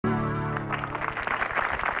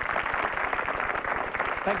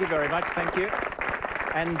Thank you very much, thank you.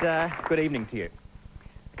 And good evening to you.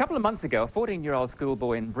 A couple of months ago, a 14-year-old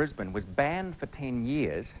schoolboy in Brisbane was banned for 10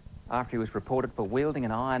 years after he was reported for wielding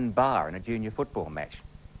an iron bar in a junior football match.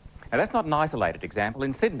 Now, that's not an isolated example.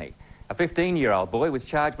 In Sydney, a 15-year-old boy was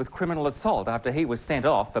charged with criminal assault after he was sent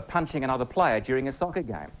off for punching another player during a soccer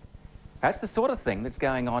game. That's the sort of thing that's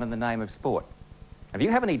going on in the name of sport. If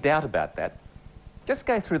you have any doubt about that, just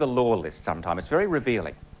go through the law list sometime. It's very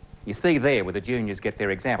revealing. You see there where the juniors get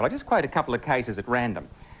their example. I'll just quote a couple of cases at random.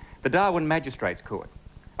 The Darwin Magistrates Court.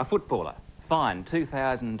 A footballer fined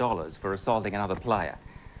 $2,000 for assaulting another player.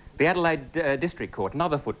 The Adelaide District Court,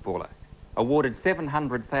 another footballer, awarded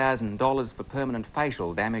 $700,000 for permanent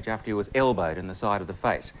facial damage after he was elbowed in the side of the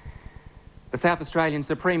face. The South Australian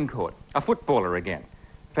Supreme Court, a footballer again,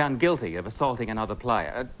 found guilty of assaulting another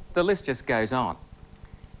player. The list just goes on.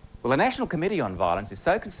 Well, the National Committee on Violence is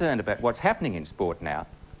so concerned about what's happening in sport now,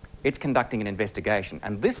 it's conducting an investigation,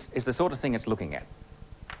 and this is the sort of thing it's looking at.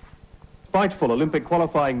 Spiteful Olympic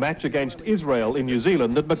qualifying match against Israel in New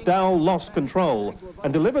Zealand that McDowell lost control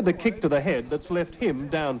and delivered the kick to the head that's left him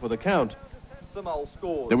down for the count.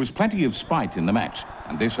 There was plenty of spite in the match,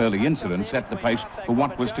 and this early incident set the pace for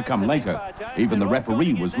what was to come later. Even the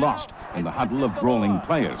referee was lost in the huddle of brawling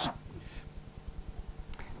players.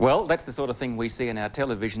 Well, that's the sort of thing we see in our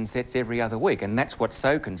television sets every other week, and that's what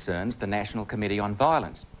so concerns the National Committee on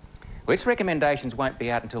Violence. Well, its recommendations won't be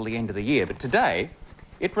out until the end of the year, but today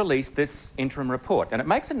it released this interim report, and it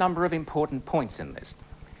makes a number of important points in this.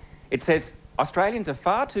 It says Australians are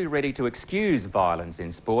far too ready to excuse violence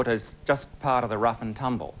in sport as just part of the rough and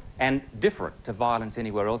tumble, and different to violence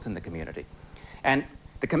anywhere else in the community. And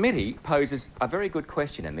the committee poses a very good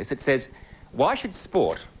question in this. It says, why should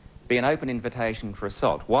sport be an open invitation for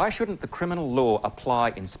assault? Why shouldn't the criminal law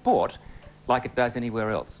apply in sport like it does anywhere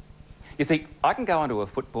else? You see, I can go onto a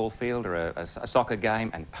football field or a soccer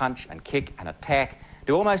game and punch and kick and attack,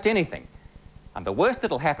 do almost anything. And the worst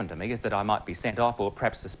that'll happen to me is that I might be sent off or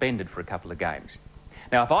perhaps suspended for a couple of games.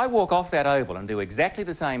 Now, if I walk off that oval and do exactly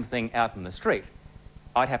the same thing out in the street,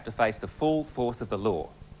 I'd have to face the full force of the law.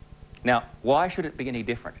 Now, why should it be any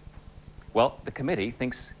different? Well, the committee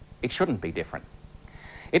thinks it shouldn't be different.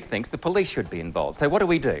 It thinks the police should be involved. So what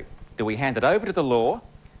do? Do we hand it over to the law,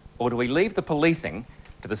 or do we leave the policing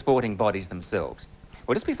to the sporting bodies themselves?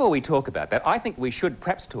 Well, just before we talk about that, I think we should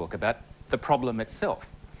perhaps talk about the problem itself.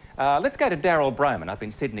 Let's go to Brohman up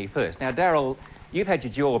in Sydney first. Now, Darryl, you've had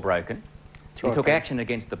your jaw broken. You took action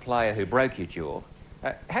against the player who broke your jaw.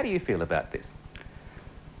 How do you feel about this?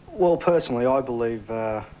 Well, personally, I believe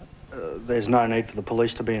there's no need for the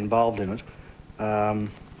police to be involved in it.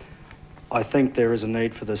 I think there is a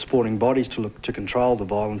need for the sporting bodies to look to control the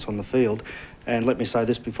violence on the field. And let me say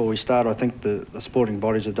this before we start, I think the sporting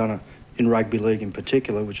bodies have done in rugby league in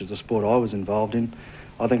particular, which is the sport I was involved in,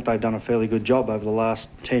 I think they've done a fairly good job over the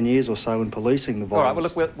last 10 years or so in policing the violence. All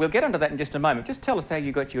right, well, look, we'll get onto that in just a moment. Just tell us how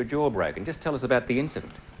you got your jaw broken. Just tell us about the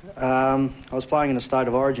incident. I was playing in a State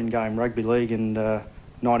of Origin game, rugby league, in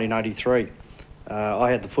 1983.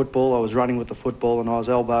 I had the football, I was running with the football, and I was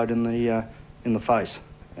elbowed in the face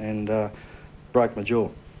and broke my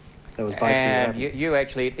jaw. That was basically and you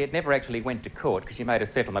actually, it never actually went to court because you made a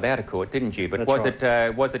settlement out of court, didn't you? But was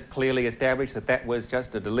it clearly established that that was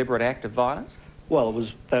just a deliberate act of violence? Well, it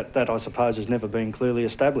was that I suppose has never been clearly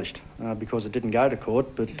established because it didn't go to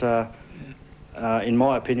court, but in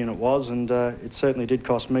my opinion it was, and it certainly did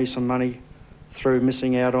cost me some money through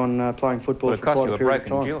missing out on playing football for quite a period of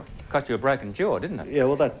time. It cost you a broken jaw, didn't it? Yeah,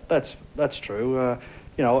 well, that's true.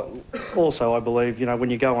 You know, also I believe, you know, when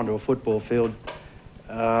you go onto a football field,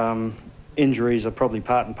 injuries are probably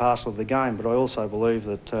part and parcel of the game, but I also believe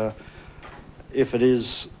that if it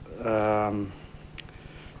is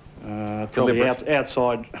probably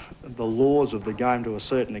outside the laws of the game to a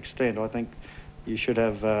certain extent, I think you should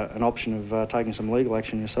have an option of taking some legal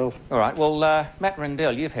action yourself. All right, well, Matt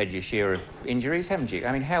Rendell, you've had your share of injuries, haven't you?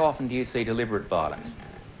 I mean, how often do you see deliberate violence?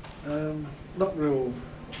 Not real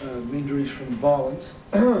injuries from violence.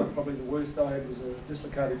 Probably the worst I had was a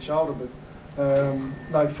dislocated shoulder, but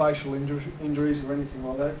no facial injuries or anything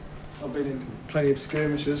like that. I've been in plenty of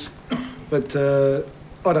skirmishes, but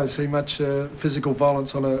I don't see much physical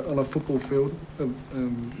violence on a football field,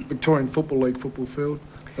 Victorian Football League football field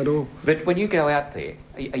at all. But when you go out there,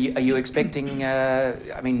 are you expecting,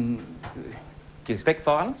 I mean, do you expect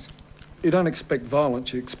violence? You don't expect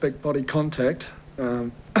violence, you expect body contact.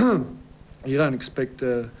 You don't expect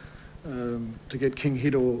to get king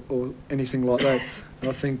hit or anything like that. And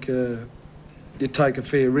I think you take a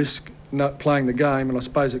fair risk not playing the game, and I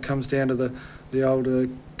suppose it comes down to the old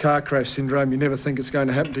car crash syndrome. You never think it's going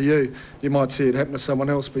to happen to you. You might see it happen to someone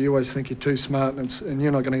else, but you always think you're too smart and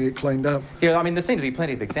you're not going to get cleaned up. Yeah, I mean, there seem to be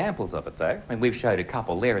plenty of examples of it, though. I mean, we've showed a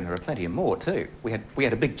couple there, and there are plenty of more, too. We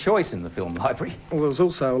had a big choice in the film library. Well, there's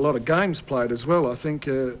also a lot of games played as well. I think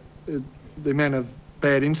the amount of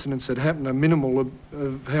bad incidents that happen are minimal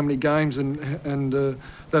of how many games and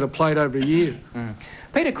that are played over a year. Mm.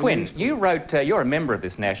 Peter Quinn, you wrote, you're a member of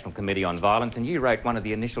this National Committee on Violence, and you wrote one of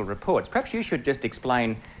the initial reports. Perhaps you should just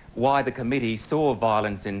explain why the committee saw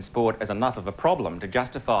violence in sport as enough of a problem to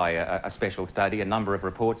justify a special study, a number of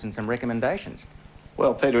reports and some recommendations.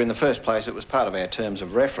 Well, Peter, in the first place, it was part of our terms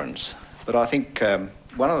of reference. But I think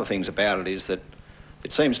one of the things about it is that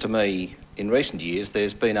it seems to me in recent years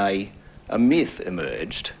there's been a myth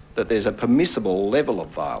emerged that there's a permissible level of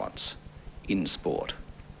violence in sport.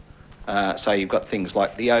 So you've got things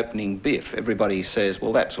like the opening biff. Everybody says,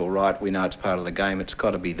 well, that's all right, we know it's part of the game, it's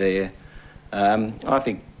got to be there. I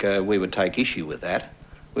think we would take issue with that.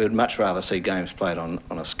 We would much rather see games played on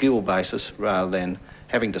a skill basis rather than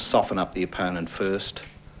having to soften up the opponent first,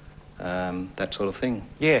 that sort of thing.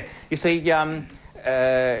 Yeah, you see,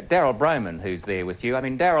 Darryl Brohman, who's there with you, I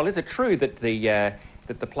mean, Darryl, is it true that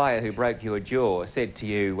the player who broke your jaw said to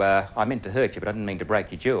you, I meant to hurt you, but I didn't mean to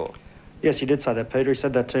break your jaw? Yes, he did say that, Peter. He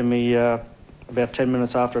said that to me about 10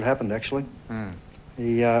 minutes after it happened, actually. Mm.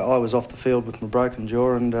 I was off the field with my broken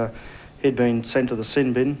jaw, and he'd been sent to the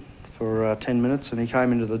sin bin for 10 minutes, and he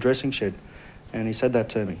came into the dressing shed, and he said that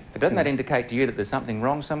to me. But doesn't that indicate to you that there's something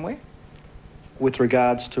wrong somewhere? With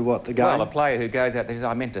regards to what, the game? Well, a player who goes out there and says,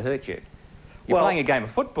 I meant to hurt you. You're playing a game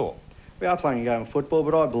of football. We are playing a game of football,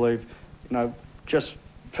 but I believe, you know,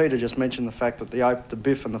 Peter just mentioned the fact that the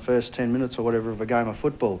biff in the first 10 minutes or whatever of a game of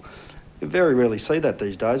football. You very rarely see that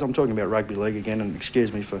these days. I'm talking about rugby league again, and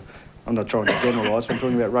excuse me for, I'm not trying to generalise, but I'm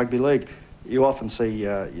talking about rugby league. You often see,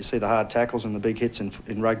 you see the hard tackles and the big hits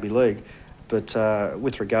in rugby league, but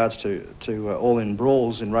with regards to all-in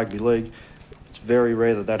brawls in rugby league, it's very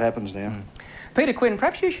rare that happens now. Mm. Peter Quinn,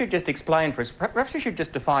 perhaps you should just explain for us, perhaps you should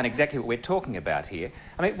just define exactly what we're talking about here.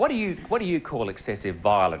 I mean, what do you call excessive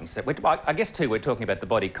violence? I guess, too, we're talking about the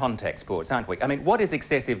body contact sports, aren't we? I mean, what is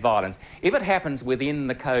excessive violence? If it happens within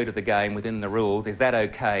the code of the game, within the rules, is that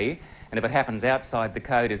okay? And if it happens outside the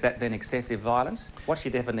code, is that then excessive violence? What's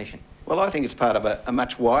your definition? Well, I think it's part of a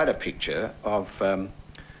much wider picture of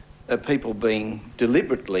people being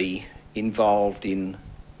deliberately involved in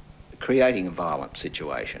creating a violent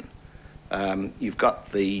situation. You've got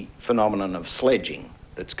the phenomenon of sledging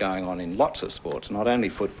that's going on in lots of sports, not only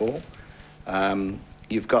football.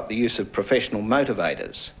 You've got the use of professional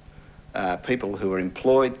motivators, people who are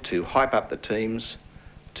employed to hype up the teams,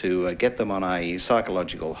 to get them on a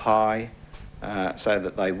psychological high, so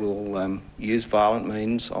that they will use violent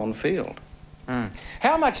means on field. Mm.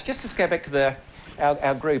 How much, just to go back to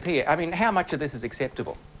our group here, I mean, how much of this is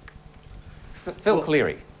acceptable? Phil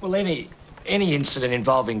Cleary. Well, any incident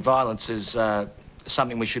involving violence is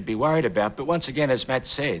something we should be worried about. But once again, as Matt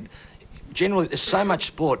said, generally there's so much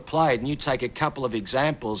sport played, and you take a couple of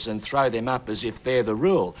examples and throw them up as if they're the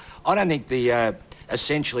rule. I don't think the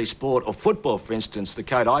essentially sport or football, for instance, the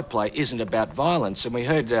code I play, isn't about violence. And we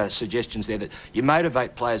heard suggestions there that you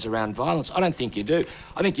motivate players around violence. I don't think you do.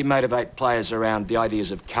 I think you motivate players around the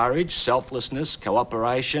ideas of courage, selflessness,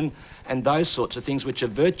 cooperation, and those sorts of things, which are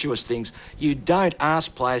virtuous things. You don't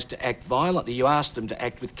ask players to act violently, you ask them to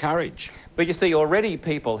act with courage. But you see, already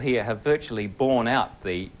people here have virtually borne out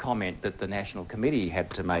the comment that the National Committee had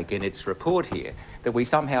to make in its report here, that we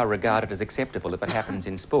somehow regard it as acceptable if it happens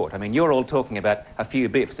in sport. I mean, you're all talking about a few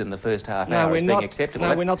biffs in the first half hour as being acceptable.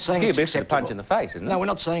 No, we're not saying it's acceptable. A few biffs is a punch in the face, isn't it? No, we're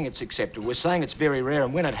not saying it's acceptable. We're saying it's very rare,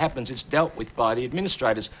 and when it happens, it's dealt with by the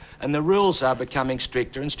administrators. And the rules are becoming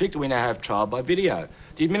stricter and stricter. We now have trial by video.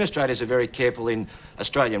 The administrators are very careful in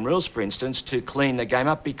Australian rules, for instance, to clean the game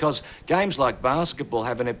up, because games like basketball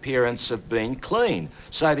have an appearance of being clean.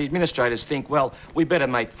 So the administrators think, well, we better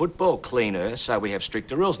make football cleaner, so we have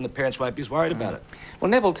stricter rules, and the parents won't be as worried about it.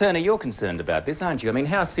 Well, Neville Turner, you're concerned about this, aren't you? I mean,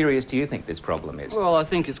 how serious do you think this problem is? Well, I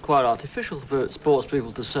think it's quite artificial for sports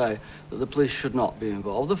people to say that the police should not be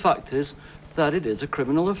involved. The fact is that it is a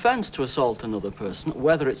criminal offence to assault another person,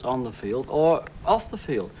 whether it's on the field or off the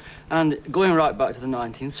field. And going right back to the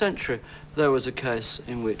 19th century, there was a case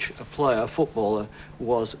in which a player, a footballer,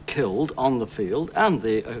 was killed on the field, and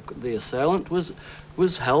the assailant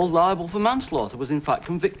was held liable for manslaughter, was in fact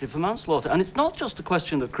convicted for manslaughter. And it's not just a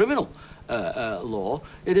question of criminal law,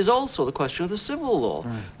 it is also the question of the civil law.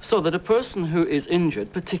 Right. So that a person who is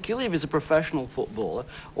injured, particularly if he's a professional footballer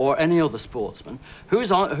or any other sportsman,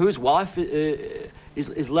 whose wife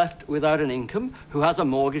is left without an income, who has a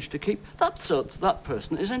mortgage to keep, that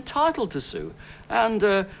person is entitled to sue. And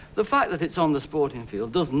the fact that it's on the sporting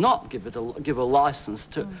field does not give a licence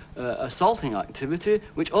to assaulting activity,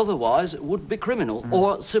 which otherwise would be criminal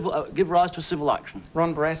or give rise to civil action.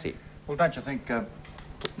 Ron Barassi. Well, don't you think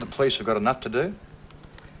the police have got enough to do?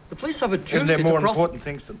 The police have a duty Isn't there more important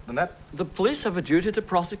things than that? The police have a duty to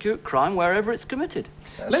prosecute crime wherever it's committed.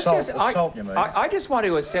 Assault, you mean? I just want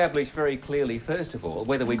to establish very clearly, first of all,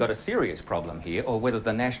 whether we've got a serious problem here or whether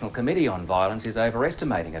the National Committee on Violence is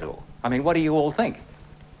overestimating it all. I mean, what do you all think?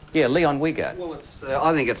 Yeah, Leon Wigard. Well,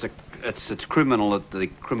 I think it's criminal that the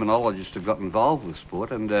criminologists have got involved with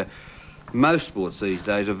sport, and most sports these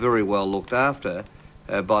days are very well looked after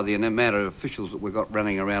by the amount of officials that we've got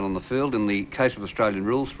running around on the field. In the case of Australian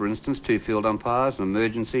rules, for instance, 2 field umpires, an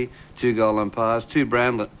emergency, 2 goal umpires, 2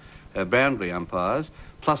 boundary umpires,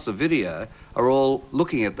 plus the video, are all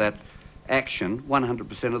looking at that action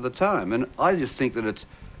 100% of the time. And I just think that it's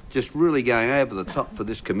just really going over the top for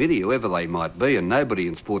this committee, whoever they might be, and nobody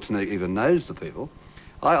in sports even knows the people.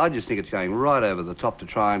 I just think it's going right over the top to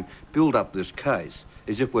try and build up this case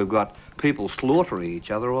as if we've got people slaughtering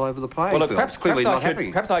each other all over the playing well, look,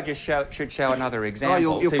 field. perhaps I just should show another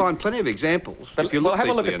example. Oh, you'll find plenty of examples. But have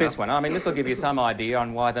a look at this one. I mean, this will give you some idea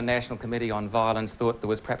on why the National Committee on Violence thought there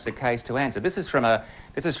was perhaps a case to answer. This is from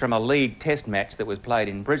a league test match that was played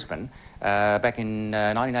in Brisbane back in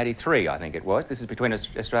 1983, I think it was. This is between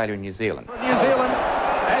Australia and New Zealand. New Zealand,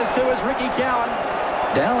 as to is Ricky Cowan.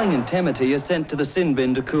 Dowling and Tamati are sent to the sin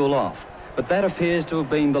bin to cool off, but that appears to have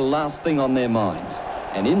been the last thing on their minds,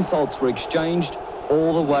 and insults were exchanged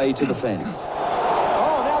all the way to the fence.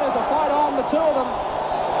 Oh, now there's a fight on, the two of them.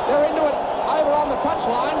 They're into it, over on the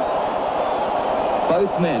touchline.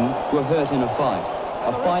 Both men were hurt in a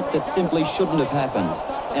fight that simply shouldn't have happened,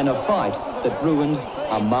 and a fight that ruined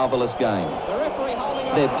a marvellous game.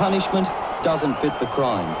 Their punishment doesn't fit the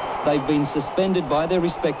crime. They've been suspended by their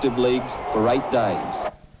respective leagues for 8 days.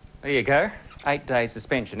 There you go. 8 days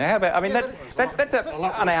suspension. Now, how about, I mean, that's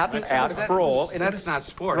an out-and-out brawl. That's not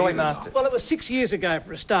sport. Roy Masters. Well, it was 6 years ago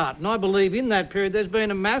for a start, and I believe in that period there's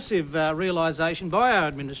been a massive realisation by our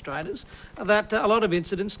administrators that a lot of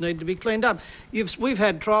incidents need to be cleaned up. We've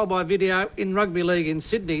had trial by video in rugby league in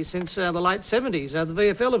Sydney since the late 70s. The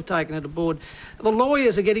VFL have taken it aboard. The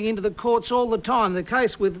lawyers are getting into the courts all the time. The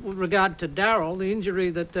case with regard to Darryl, the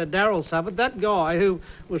injury that Darryl suffered, that guy who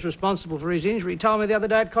was responsible for his injury told me the other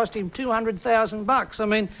day it cost him $200,000. I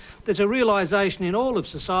mean, there's a realisation in all of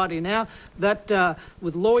society now that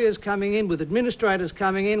with lawyers coming in, with administrators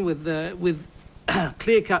coming in, with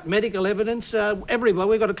clear-cut medical evidence, everybody,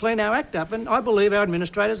 we've got to clean our act up, and I believe our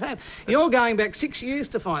administrators have. You're going back 6 years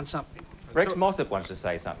to find something. Rex Mossop wants to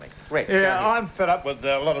say something. Rex, yeah, I'm fed up with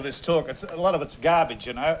a lot of this talk. A lot of it's garbage,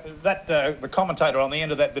 you know. The commentator on the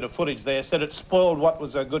end of that bit of footage there said it spoiled what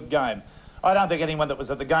was a good game. I don't think anyone that was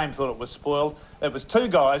at the game thought it was spoiled. It was 2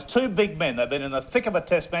 guys, 2 big men. They've been in the thick of a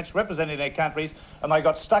test match representing their countries, and they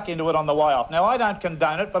got stuck into it on the way off. Now, I don't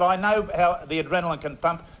condone it, but I know how the adrenaline can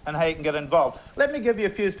pump and how you can get involved. Let me give you a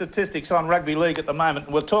few statistics on rugby league at the moment,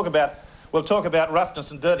 and we'll talk about roughness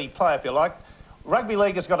and dirty play, if you like. Rugby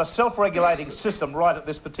league has got a self-regulating system right at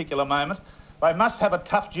this particular moment. They must have a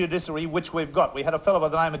tough judiciary, which we've got. We had a fellow by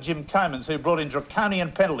the name of Jim Comans who brought in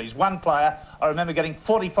draconian penalties. One player, I remember getting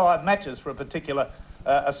 45 matches for a particular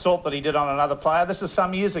assault that he did on another player. This is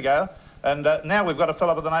some years ago. And now we've got a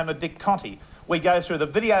fellow by the name of Dick Conti. We go through the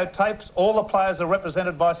videotapes. All the players are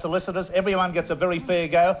represented by solicitors. Everyone gets a very fair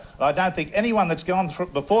go. I don't think anyone that's gone through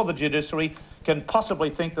before the judiciary can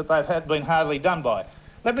possibly think that they've been hardly done by.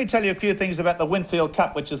 Let me tell you a few things about the Winfield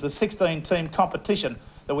Cup, which is the 16-team competition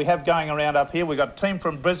that we have going around up here. We've got a team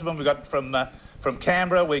from Brisbane, we've got from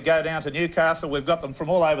Canberra, we go down to Newcastle, we've got them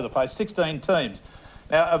from all over the place, 16 teams.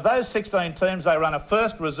 Now, of those 16 teams, they run a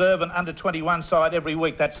first, reserve and under-21 side every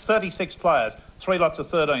week. That's 36 players, 3 lots of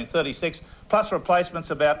 13, 36, plus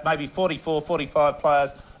replacements, about maybe 44, 45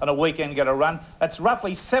 players on a weekend get a run. That's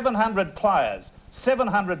roughly 700 players.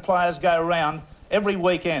 700 players go around every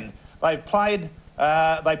weekend. They play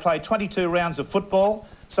 22 rounds of football.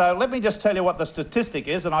 So let me just tell you what the statistic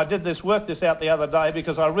is, and I did work this out the other day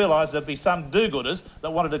because I realised there'd be some do-gooders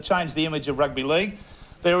that wanted to change the image of rugby league.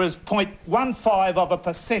 There is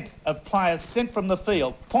 0.15% of players sent from the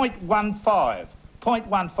field. 0.15.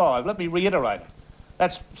 0.15. Let me reiterate it.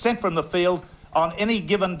 That's sent from the field on any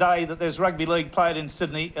given day that there's rugby league played in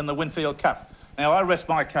Sydney in the Winfield Cup. Now, I rest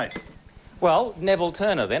my case. Well, Neville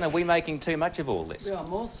Turner, then, are we making too much of all this? We are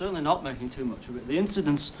most certainly not making too much of it. The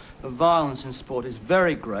incidence of violence in sport is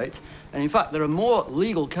very great, and in fact there are more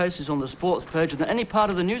legal cases on the sports page than any part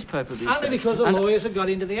of the newspaper these days. Only because the lawyers have got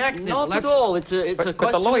into the act. Not at all. It's a question of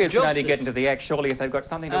But the lawyers can justice. only get into the act, surely, if they've got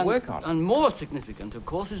something to work on. And more significant, of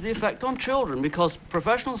course, is the effect on children, because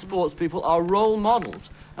professional sports people are role models,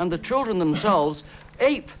 and the children themselves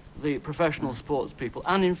ape the professional sports people.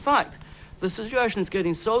 And in fact, the situation is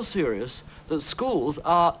getting so serious that schools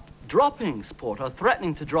are dropping sport, are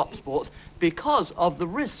threatening to drop sport because of the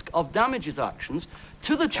risk of damages actions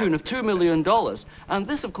to the tune of $2 million. And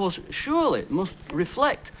this, of course, surely must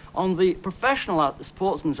reflect on the professional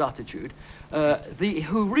sportsman's attitude,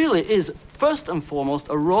 who really is, first and foremost,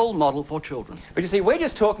 a role model for children. But you see, we're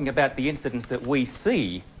just talking about the incidents that we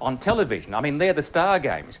see on television. I mean, they're the star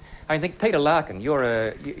games. I think, Peter Larkin,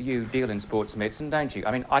 you deal in sports medicine, don't you?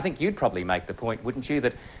 I mean, I think you'd probably make the point, wouldn't you,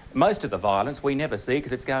 that most of the violence we never see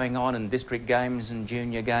because it's going on in district games and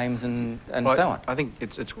junior games and so on. I think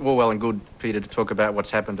it's all well and good, Peter, to talk about what's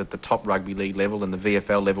happened at the top rugby league level and the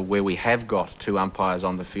VFL level, where we have got 2 umpires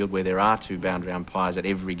on the field, where there are 2 boundary umpires at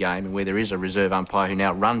every game, and where there is a reserve umpire who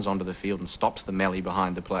now runs onto the field and stops the melee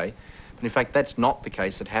behind the play. But in fact, that's not the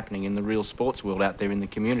case that's happening in the real sports world out there in the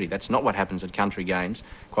community. That's not what happens at country games.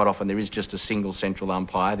 Quite often there is just a single central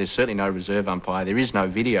umpire. There's certainly no reserve umpire. There is no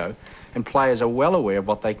video. And players are well aware of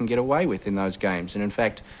what they can get away with in those games. And in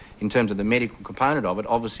fact, in terms of the medical component of it,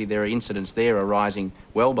 obviously there are incidents there arising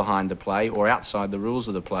well behind the play or outside the rules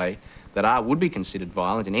of the play that would be considered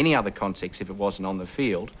violent in any other context if it wasn't on the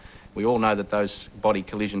field. We all know that those body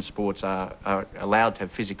collision sports are allowed to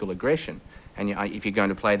have physical aggression. And if you're going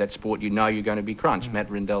to play that sport, you know you're going to be crunched. Matt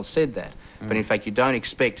Rindell said that. But in fact, you don't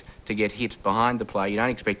expect to get hit behind the play. You don't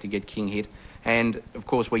expect to get king hit. And, of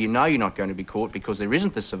course, where you know you're not going to be caught because there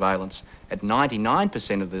isn't the surveillance at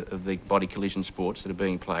 99% of the body collision sports that are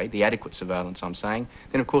being played, the adequate surveillance, I'm saying,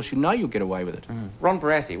 then, of course, you know you'll get away with it. Ron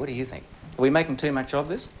Barassi, what do you think? Are we making too much of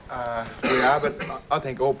this? We are, but I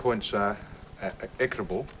think all points are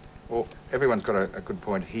equitable. Well, everyone's got a good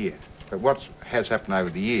point here. But what has happened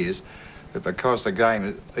over the years, that because the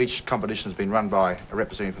game, each competition has been run by a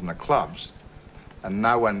representative from the clubs, and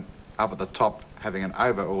no one up at the top having an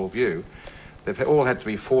overall view, they've all had to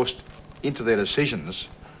be forced into their decisions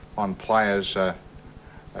on players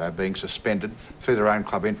being suspended through their own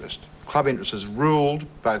club interest. Club interest has ruled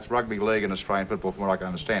both rugby league and Australian football, from what I can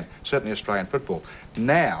understand, certainly Australian football.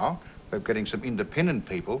 Now, we're getting some independent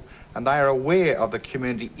people, and they are aware of the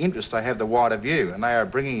community interest. They have the wider view, and they are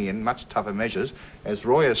bringing in much tougher measures, as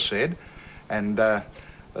Roy has said, and the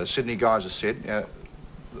Sydney guys have said.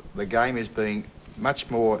 The game is being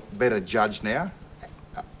much more better judged now.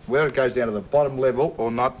 Whether it goes down to the bottom level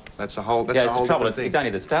or not, that's a whole different thing. It's only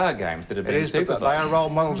the star games that have been supervised. But they are role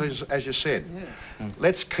models, as you said. Yeah.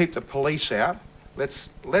 Let's keep the police out.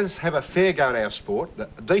 Let's have a fair go at our sport,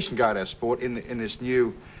 a decent go at our sport in this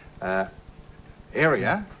new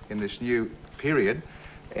area, in this new period.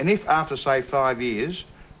 And if after, say, 5 years,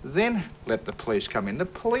 then let the police come in. The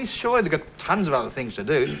police, surely they've got tons of other things to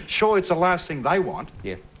do. Sure, it's the last thing they want.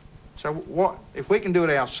 Yeah. So what if we can do it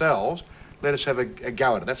ourselves? Let us have a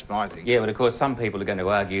go at it. That's my thing. Yeah, but of course some people are going to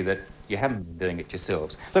argue that you haven't been doing it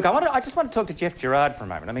yourselves. Look, I just want to talk to Jeff Gerard for a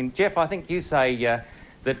moment. I mean, Jeff, I think you say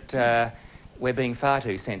that we're being far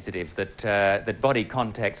too sensitive, that body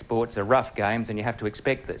contact sports are rough games and you have to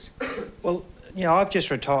expect this. Well, you know, I've just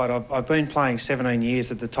retired. I've been playing 17 years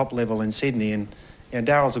at the top level in Sydney, and you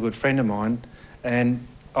know, Daryl's a good friend of mine, and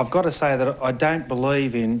I've got to say that I don't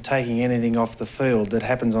believe in taking anything off the field that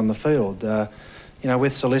happens on the field. You know,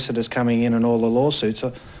 with solicitors coming in and all the lawsuits,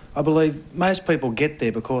 I believe most people get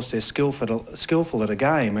there because they're skillful at a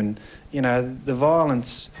game, and you know, the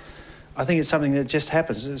violence, I think it's something that just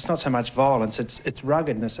happens. It's not so much violence, it's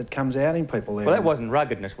ruggedness that comes out in people there. Well, that wasn't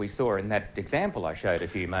ruggedness we saw in that example I showed a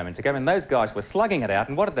few moments ago. I mean, those guys were slugging it out,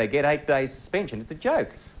 and what did they get? 8 days suspension. It's a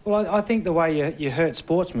joke. Well, I think the way you hurt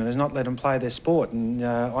sportsmen is not let them play their sport, and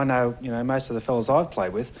I know, you know, most of the fellas I've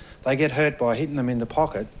played with, they get hurt by hitting them in the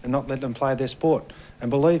pocket and not let them play their sport. And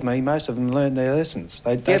believe me, most of them learn their lessons.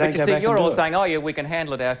 They don't but you go see, back you're and all do it. saying, oh yeah, we can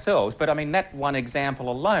handle it ourselves, but I mean, that one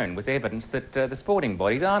example alone was evidence that the sporting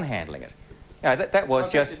bodies aren't handling it. You know, that was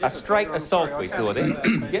just a straight assault we saw there.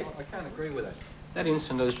 Yeah. I can't agree with that. That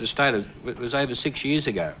incident, as was stated, was over 6 years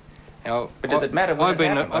ago. Now, but does it matter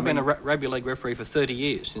when I've been a rugby league referee for 30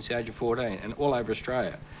 years, since the age of 14, and all over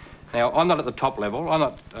Australia. Now, I'm not at the top level, I'm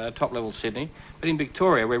not top level Sydney, but in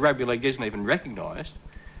Victoria, where rugby league isn't even recognised,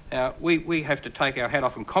 we have to take our hat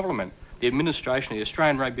off and compliment the administration of the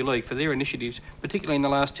Australian Rugby League for their initiatives, particularly in the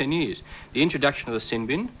last 10 years. The introduction of the sin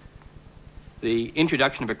bin, the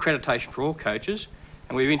introduction of accreditation for all coaches,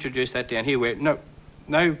 and we've introduced that down here where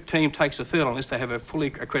no team takes the field unless they have a fully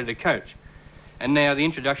accredited coach. And now the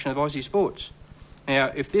introduction of Aussie sports.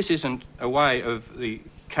 Now, if this isn't a way of the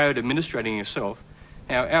code administrating itself,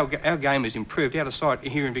 now our game has improved out of sight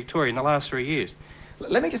here in Victoria in the last 3 years.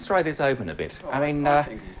 Let me just throw this open a bit. I mean,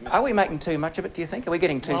 are we making too much of it, do you think? Are we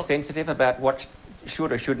getting too sensitive about what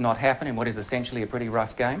should or should not happen in what is essentially a pretty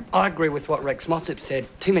rough game? I agree with what Rex Mossop said.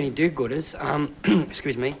 Too many do-gooders.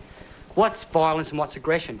 Excuse me. What's violence and what's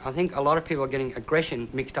aggression? I think a lot of people are getting aggression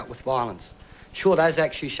mixed up with violence. Sure, those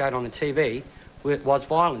acts you showed on the TV was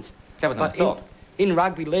violence. That was an assault. In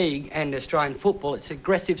rugby league and Australian football, it's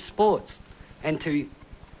aggressive sports. And to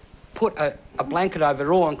put a blanket over it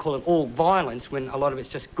all and call it all violence when a lot of it's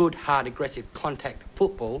just good, hard, aggressive contact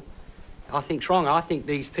football, I think's wrong. I think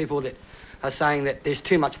these people that are saying that there's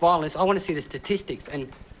too much violence, I want to see the statistics,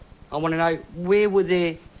 and I want to know where'd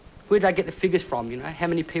they get the figures from, you know? How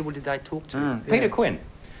many people did they talk to? Peter Quinn.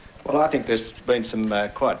 Well, I think there's been some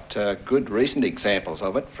quite good recent examples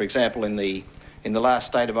of it. For example, in the last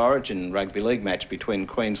State of Origin rugby league match between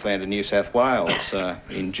Queensland and New South Wales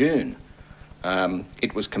in June,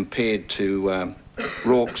 it was compared to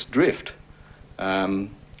Rorke's drift. A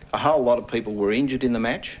whole lot of people were injured in the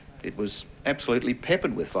match. It was absolutely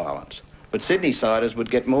peppered with violence. But Sydney-siders would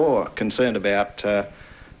get more concerned about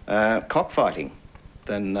cockfighting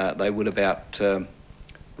than they would about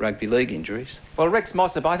rugby league injuries. Well, Rex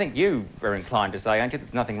Mossop, I think you are inclined to say, aren't you,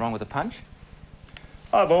 there's nothing wrong with a punch?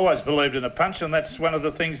 I've always believed in a punch, and that's one of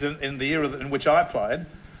the things in the era in which I played.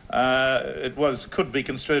 It could be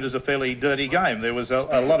construed as a fairly dirty game. There was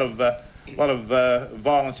a lot of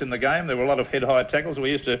violence in the game. There were a lot of head-high tackles. We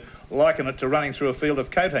used to liken it to running through a field of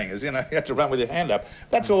coat hangers. You know, you had to run with your hand up.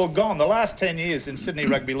 That's all gone. The last 10 years in Sydney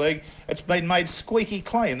Rugby League, it's been made squeaky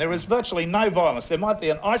clean. There is virtually no violence. There might be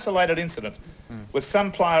an isolated incident with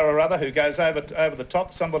some player or other who goes over the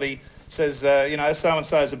top. Somebody says, you know,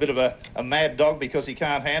 so-and-so is a bit of a mad dog because he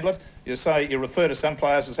can't handle it. You refer to some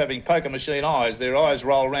players as having poker machine eyes. Their eyes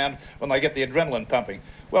roll round when they get the adrenaline pumping.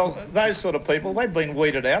 Well, those sort of people, they've been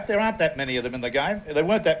weeded out. There aren't that many of them in the game. There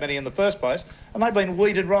weren't that many in the first place, and they've been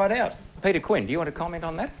weeded right out. Peter Quinn, do you want to comment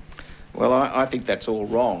on that? Well, I think that's all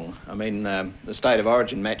wrong. I mean, the State of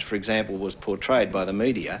Origin match, for example, was portrayed by the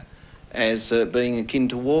media as being akin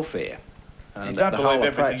to warfare. You don't believe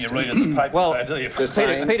everything you read in the papers, do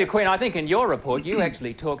you? Peter Quinn, I think in your report you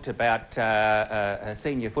actually talked about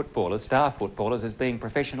senior footballers, staff footballers, as being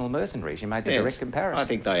professional mercenaries. You made the direct comparison. I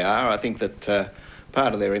think they are. I think that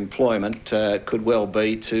part of their employment could well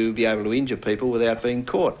be to be able to injure people without being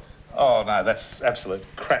caught. Oh, no, that's absolute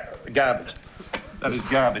crap, garbage. That is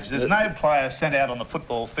garbage. There's no player sent out on the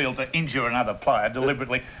football field to injure another player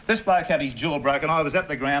deliberately. This bloke had his jaw broken. I was at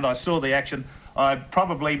the ground. I saw the action. I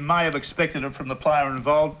probably may have expected it from the player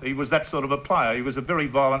involved. He was that sort of a player. He was a very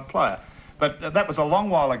violent player. But that was a long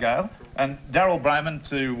while ago, and Brohman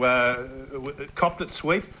copped it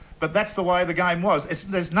sweet. But that's the way the game was.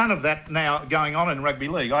 There's none of that now going on in rugby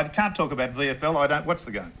league. I can't talk about VFL. I don't watch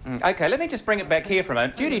the game. OK, let me just bring it back here for a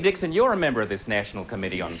moment. Judy Dixon, you're a member of this National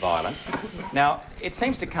Committee on Violence. Now, it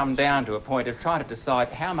seems to come down to a point of trying to decide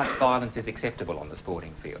how much violence is acceptable on the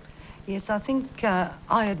sporting field. Yes, I think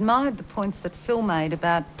I admired the points that Phil made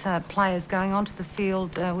about players going onto the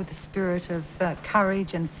field with a spirit of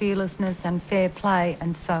courage and fearlessness and fair play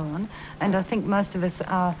and so on. And I think most of us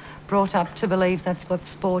are brought up to believe that's what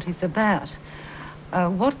sport is about.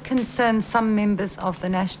 What concerns some members of the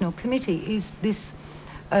National Committee is this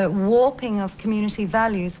warping of community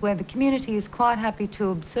values, where the community is quite happy to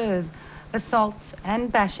observe assaults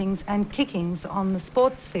and bashings and kickings on the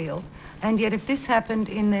sports field. And yet if this happened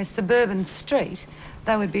in their suburban street,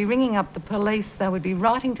 they would be ringing up the police, they would be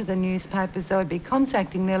writing to the newspapers, they would be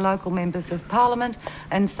contacting their local members of parliament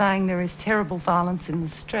and saying there is terrible violence in the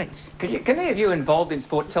street. Can any of you involved in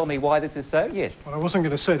sport tell me why this is so? Yes. Well, I wasn't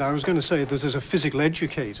going to say that. I was going to say that as a physical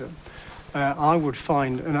educator, I would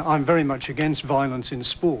find, and I'm very much against violence in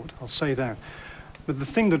sport, I'll say that. But the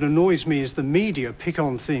thing that annoys me is the media pick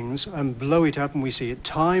on things and blow it up, and we see it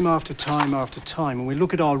time after time after time. And we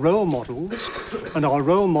look at our role models, and our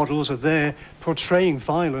role models are there portraying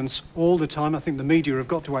violence all the time. I think the media have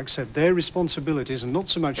got to accept their responsibilities and not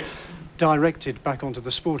so much direct it back onto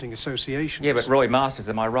the sporting associations. Yeah, but Roy Masters,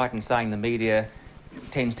 am I right in saying the media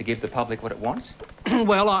tends to give the public what it wants?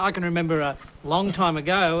 Well, I can remember a long time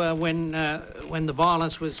ago when the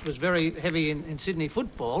violence was very heavy in Sydney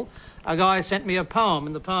football. A guy sent me a poem,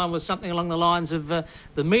 and the poem was something along the lines of,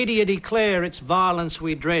 the media declare it's violence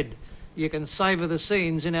we dread. You can savour the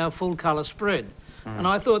scenes in our full-colour spread. And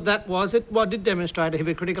I thought that was it. Well, it did demonstrate a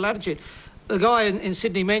hypocritical attitude. the guy in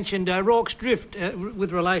Sydney mentioned Rorke's drift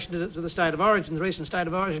with relation to the State of Origin, the recent State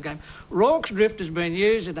of Origin game. Rorke's drift has been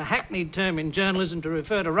used in a hackneyed term in journalism to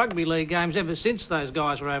refer to rugby league games ever since those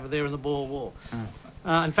guys were over there in the Boer War.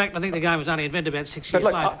 In fact, I think the game was only invented about 6 years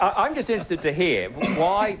later. later. I'm just interested to hear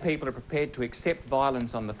why people are prepared to accept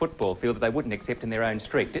violence on the football field that they wouldn't accept in their own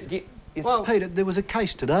street. Well, Peter, there was a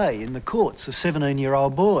case today in the courts, a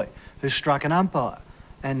 17-year-old boy who struck an umpire,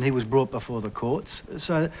 and he was brought before the courts.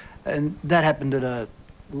 And that happened at a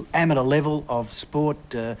amateur level of sport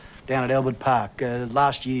down at Albert Park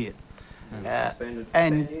last year.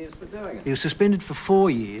 And he was suspended for 4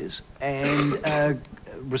 years and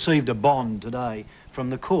received a bond today from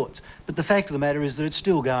the courts. But the fact of the matter is that it's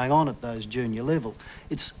still going on at those junior levels.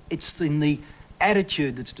 It's in the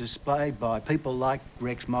attitude that's displayed by people like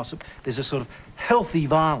Rex Mossop. There's a sort of healthy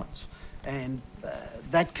violence, and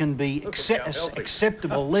that can be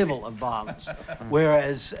acceptable level of violence,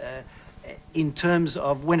 whereas in terms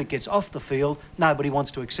of when it gets off the field, nobody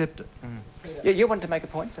wants to accept it. Yeah, you wanted to make a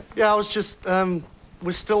point, sir? Yeah, I was just,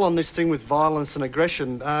 we're still on this thing with violence and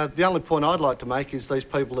aggression. The only point I'd like to make is these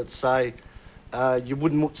people that say you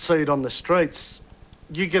wouldn't see it on the streets.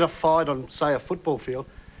 You get a fight on, say, a football field.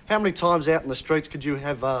 How many times out in the streets could you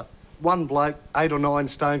have one bloke, 8 or 9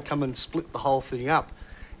 stone, come and split the whole thing up?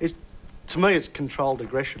 To me, it's controlled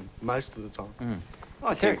aggression most of the time.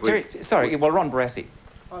 I think sorry, well, Ron Barassi.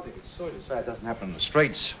 I think it's sorry to say it doesn't happen in the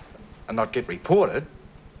streets and not get reported.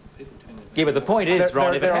 Yeah, but the point is,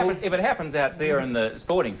 Ron, if it happens out there in the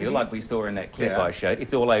sporting field, like we saw in that clip I showed,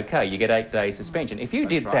 it's all okay. You get 8 days suspension. If you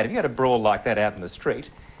did that, if you had a brawl like that out in the street,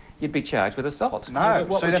 you'd be charged with assault. No,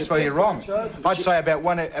 see, that's where you're wrong. I'd say about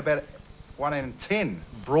one in 10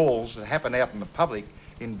 brawls that happen out in the public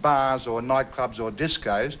in bars or nightclubs or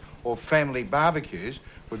discos or family barbecues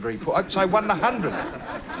would be reported. I'd say 1 in 100.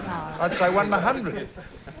 I'd say 1 in 100.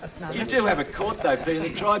 You do have a court, though, Peter.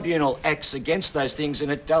 The tribunal acts against those things,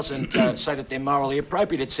 and it doesn't say that they're morally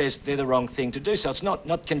appropriate. It says they're the wrong thing to do, so it's not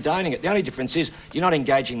condoning it. The only difference is you're not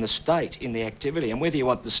engaging the state in the activity, and whether you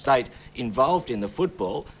want the state involved in the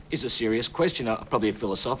football is a serious question, probably a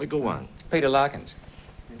philosophical one. Peter Larkins.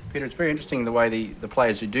 Peter, it's very interesting the way the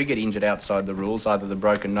players who do get injured outside the rules, either the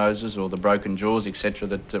broken noses or the broken jaws, etc.,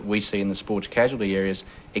 that we see in the sports casualty areas,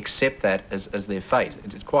 accept that as their fate.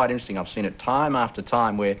 It's quite interesting. I've seen it time after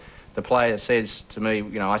time where the player says to me,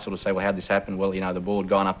 you know, I sort of say, well, how'd this happen? Well, you know, the ball had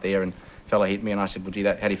gone up there and a fella hit me, and I said, well, gee,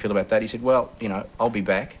 how do you feel about that? He said, well, you know, I'll be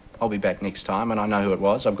back next time, and I know who it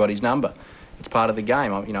was. I've got his number. It's part of the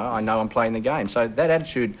game. I know I'm playing the game. So that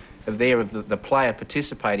attitude of the player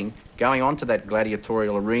participating, going on to that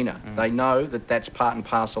gladiatorial arena, they know that that's part and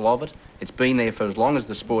parcel of it. It's been there for as long as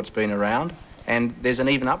the sport's been around, and there's an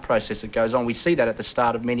even-up process that goes on. We see that at the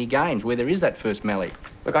start of many games where there is that first melee.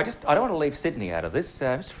 Look, I don't want to leave Sydney out of this.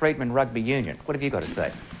 Mr. Freedman, Rugby Union, what have you got to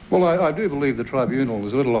say? Well, I do believe the tribunal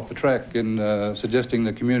is a little off the track in suggesting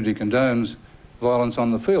the community condones violence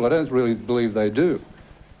on the field. I don't really believe they do.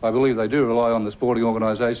 I believe they do rely on the sporting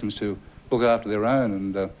organisations to look after their own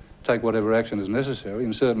and take whatever action is necessary,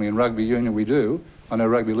 and certainly in Rugby Union we do. I know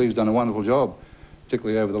Rugby League's done a wonderful job,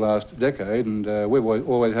 particularly over the last decade, and we've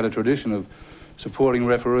always had a tradition of supporting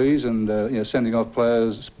referees and you know, sending off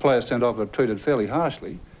players sent off are treated fairly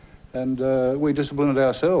harshly, and we discipline it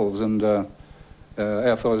ourselves, and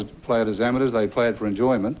our fellows play it as amateurs, they play it for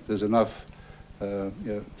enjoyment. There's enough you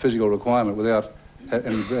know, physical requirement without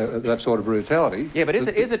that sort of brutality. Yeah, but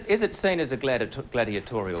is it seen as a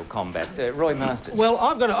gladiatorial combat? Roy Masters? Well,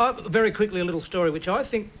 I've got very quickly a little story which I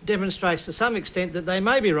think demonstrates to some extent that they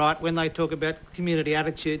may be right when they talk about community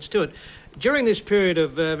attitudes to it. During this period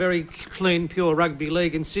of very clean, pure rugby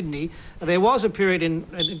league in Sydney, there was a period in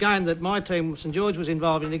a game that my team, St George, was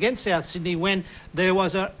involved in against South Sydney when there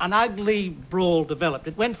was an ugly brawl developed.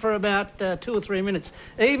 It went for about 2 or 3 minutes,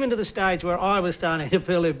 even to the stage where I was starting to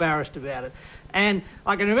feel embarrassed about it. And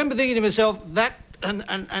I can remember thinking to myself that,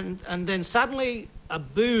 and then suddenly a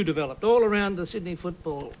boo developed all around the Sydney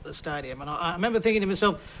football stadium. And I remember thinking to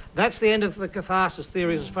myself, that's the end of the catharsis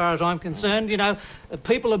theories as far as I'm concerned. You know,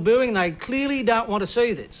 people are booing, they clearly don't want to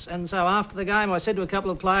see this. And so after the game, I said to a couple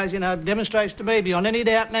of players, you know, it demonstrates to me beyond any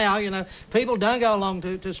doubt now, you know, people don't go along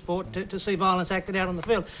to sport to see violence acted out on the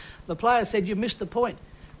field. The players said, you missed the point.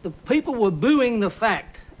 The people were booing the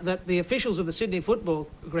fact that the officials of the Sydney football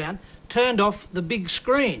ground turned off the big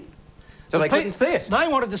screen. So they couldn't see it? They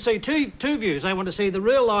wanted to see two views. They wanted to see the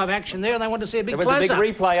real live action there, and they wanted to see a big close-up. The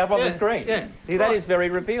big replay up on the screen. Yeah. See, that is very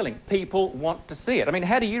revealing. People want to see it. I mean,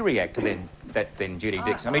 how do you react to then that than Judy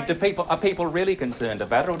Dixon? I mean, are people really concerned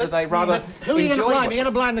about it, or do they rather Who are you going to enjoy blame? it? Are you going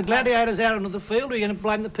to blame the gladiators out onto the field, or are you going to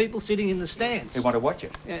blame the people sitting in the stands? Who want to watch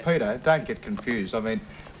it? Yeah. Peter, don't get confused. I mean,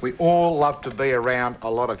 we all love to be around a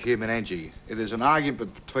lot of human energy. If there's an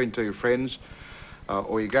argument between two friends,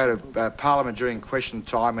 or you go to Parliament during question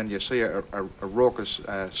time and you see a raucous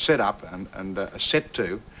set-up and a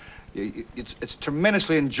set-to, it's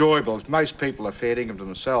tremendously enjoyable. Most people are fair dinkum to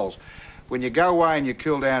themselves. When you go away and you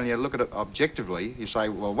cool down and you look at it objectively, you say,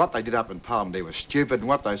 well, what they did up in Parliament there was stupid, and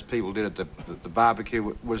what those people did at the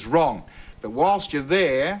barbecue was wrong. But whilst you're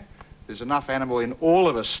there, there's enough animal in all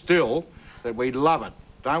of us still that we love it.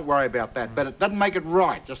 Don't worry about that. But it doesn't make it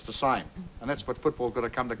right, just the same. And that's what football's got to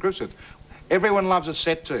come to grips with. Everyone loves a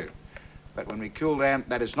set to. But when we cool down,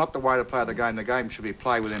 that is not the way to play the game. The game should be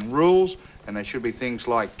played within rules, and there should be things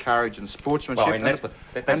like courage and sportsmanship. Well, I mean, that's what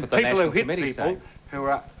the National Committee's saying. Who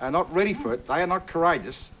are not ready for it, they are not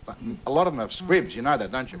courageous. A lot of them have squibs, you know that,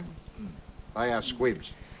 don't you? They are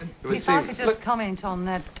squibs. If I could just comment on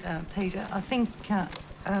that, Peter, I think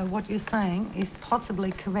what you're saying is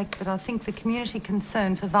possibly correct, but I think the community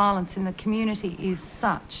concern for violence in the community is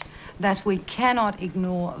such that we cannot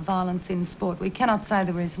ignore violence in sport. We cannot say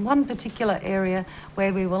there is one particular area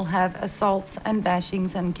where we will have assaults and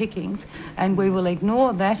bashings and kickings, and we will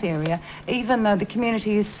ignore that area, even though the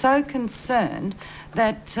community is so concerned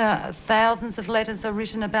that thousands of letters are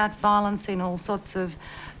written about violence in all sorts of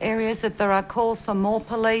areas, that there are calls for more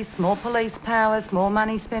police powers, more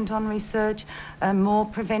money spent on research, more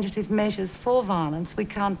preventative measures for violence. We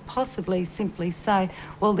can't possibly simply say,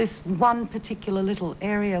 well, this one particular little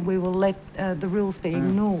area, we will let the rules be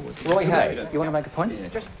ignored. Roy Hay, you want to make a point?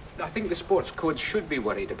 Yeah, I think the sports codes should be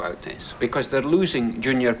worried about this because they're losing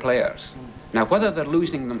junior players. Now, whether they're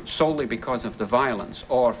losing them solely because of the violence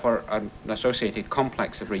or for an associated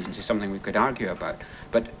complex of reasons is something we could argue about.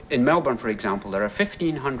 But in Melbourne, for example, there are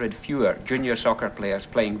 1,500 fewer junior soccer players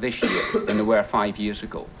playing this year than there were 5 years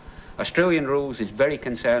ago. Australian rules is very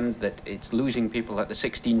concerned that it's losing people at the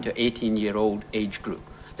 16 to 18-year-old age group.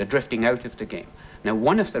 They're drifting out of the game. Now,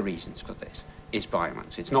 one of the reasons for this is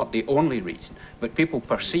violence. It's not the only reason, but people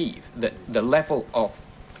perceive that the level of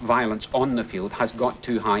violence on the field has got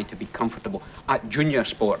too high to be comfortable at junior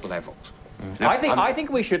sport levels. Now, I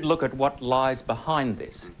think we should look at what lies behind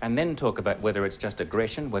this and then talk about whether it's just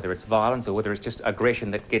aggression, whether it's violence, or whether it's just aggression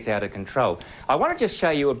that gets out of control. I want to just show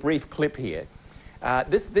you a brief clip here.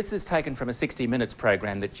 This is taken from a 60 Minutes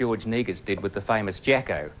program that George Negus did with the famous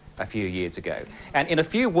Jacko a few years ago. And in a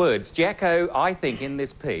few words, Jacko, I think, in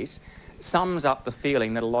this piece, sums up the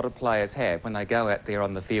feeling that a lot of players have when they go out there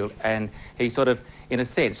on the field, and he sort of, in a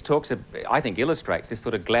sense, I think illustrates this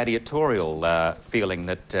sort of gladiatorial feeling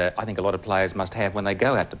that I think a lot of players must have when they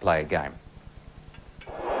go out to play a game.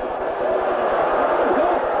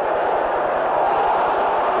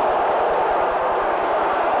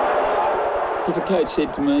 If a coach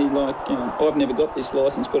said to me, like, I've never got this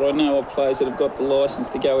licence, but I know of players that have got the licence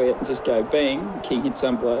to go out and just go bang, kick, hit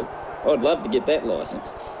some bloke, I'd love to get that licence.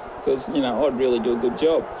 Because, I'd really do a good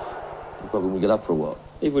job. He probably wouldn't get up for a while.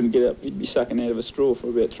 He wouldn't get up. He'd be sucking out of a straw for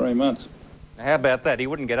about 3 months. How about that? He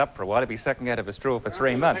wouldn't get up for a while. He'd be sucking out of a straw for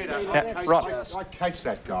 3 months. I coached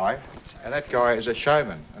that guy, and that guy is a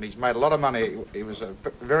showman, and he's made a lot of money. He was a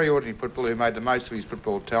very ordinary footballer who made the most of his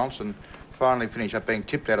football talents and finally finished up being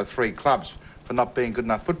tipped out of 3 clubs for not being good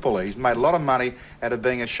enough footballer. He's made a lot of money out of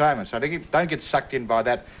being a showman, so don't get sucked in by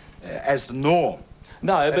that as the norm.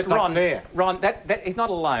 No, That's but not Ron, that he's not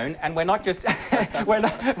alone, and we're not just.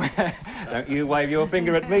 Don't you wave your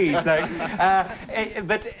finger at me. So,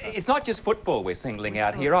 but it's not just football we're singling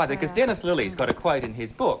out here either, because Dennis Lilly's got a quote in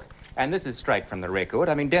his book, and this is straight from the record.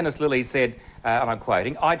 I mean, Dennis Lilly said, and I'm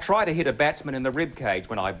quoting, "I try to hit a batsman in the rib cage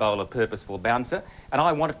when I bowl a purposeful bouncer, and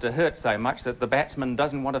I want it to hurt so much that the batsman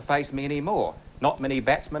doesn't want to face me anymore. Not many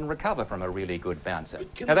batsmen recover from a really good bouncer."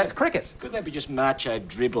 Now, that's cricket. Couldn't that be just macho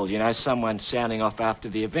dribble, someone sounding off after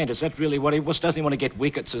the event? Is that really what he was? Doesn't he want to get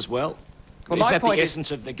wickets as well? Well, Isn't my that the point is- essence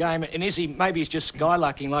of the game? And is he, maybe he's just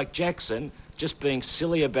skylarking like Jackson, just being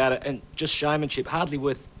silly about it and just showmanship, hardly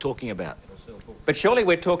worth talking about. But surely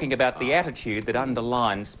we're talking about the attitude that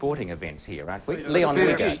underlines sporting events here, aren't we? Leon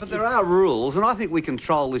Wigger. But there are rules, and I think we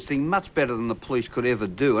control this thing much better than the police could ever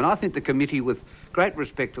do. And I think the committee, with great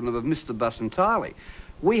respect to them, have missed the bus entirely.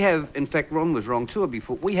 We have, in fact, Ron was wrong too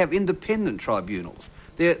before, we have independent tribunals.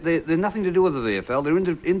 They're nothing to do with the VFL, they're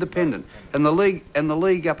independent. And the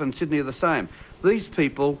league up in Sydney are the same. These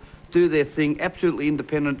people do their thing absolutely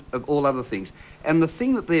independent of all other things. And the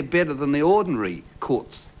thing that they're better than the ordinary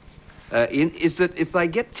courts is that if they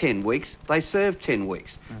get 10 weeks, they serve 10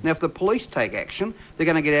 weeks. Now, if the police take action, they're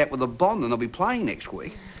going to get out with a bond and they'll be playing next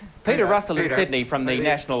week. Peter Russell in Peter. Sydney from the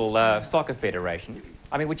National Soccer Federation.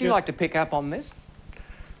 I mean, would you like to pick up on this?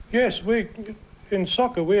 Yes, in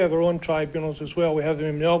soccer we have our own tribunals as well. We have them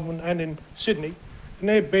in Melbourne and in Sydney, and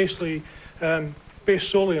they're basically based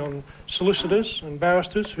solely on solicitors and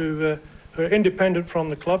barristers who are independent from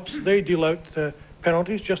the clubs. They deal out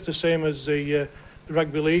penalties just the same as the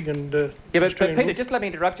rugby league and yeah, but Peter, just let me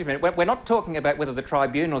interrupt you a minute. We're not talking about whether the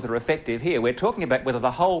tribunals are effective here. We're talking about whether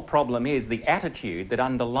the whole problem is the attitude that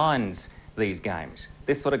underlines these games,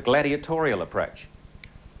 this sort of gladiatorial approach.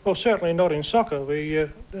 Well, certainly not in soccer.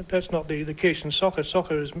 That's not the case in soccer.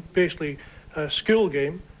 Soccer is basically a skill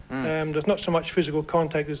game. There's not so much physical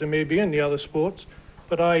contact as there may be in the other sports.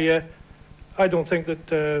 But I don't think that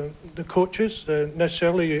the coaches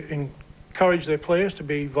necessarily encourage their players to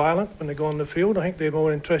be violent when they go on the field. I think they're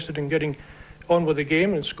more interested in getting on with the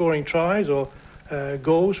game and scoring tries or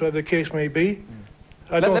goals, whatever the case may be.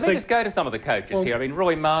 Let me just go to some of the coaches here. I mean,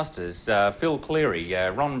 Roy Masters, Phil Cleary,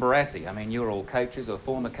 Ron Barassi. I mean, you're all coaches or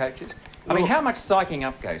former coaches. I mean, how much psyching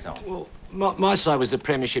up goes on? Well, my side was the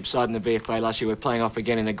premiership side in the VFA last year. We're playing off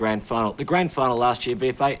again in the grand final. The grand final last year,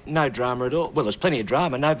 VFA, no drama at all. Well, there's plenty of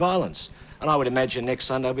drama, no violence. And I would imagine next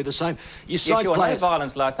Sunday will be the same. You yeah, sure, players... no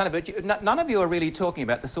violence last Sunday, but none of you are really talking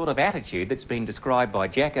about the sort of attitude that's been described by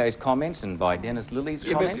Jacko's comments and by Dennis Lilly's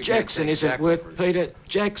comments. But Jackson isn't worth... Peter,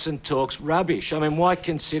 Jackson talks rubbish. I mean, why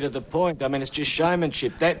consider the point? I mean, it's just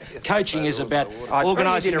showmanship. That coaching is about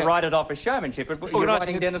organising... to write it off as showmanship, but you're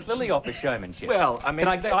writing Dennis Lilly off as showmanship. Well, I mean...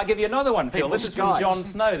 Can I give you another one, Phil? This is from John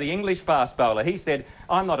Snow, the English fast bowler. He said,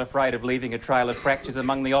 I'm not afraid of leaving a trail of fractures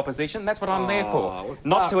among the opposition. That's what I'm there for.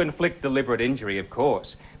 Not to inflict deliberate injury, of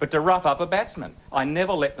course, but to rough up a batsman. I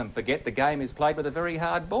never let them forget the game is played with a very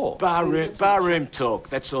hard ball. Barroom talk,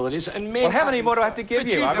 that's all it is. And well, how many more do I have to give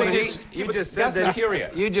you? I mean, you just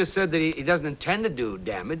said that he doesn't intend to do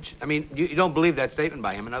damage. I mean, you don't believe that statement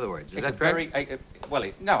by him, in other words. Is that correct? Well,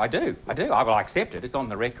 no, I do. I will accept it. It's on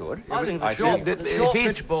the record. I think the short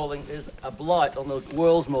pitch bowling is a blight on the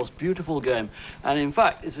world's most beautiful game. And in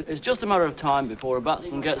fact, it's just a matter of time before a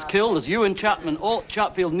batsman gets killed, as Ewan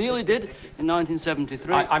Chatfield nearly did in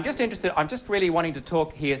 1973. I'm just interested, I'm just really wanting to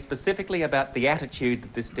talk here specifically about the attitude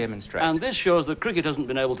that this demonstrates. And this shows that cricket hasn't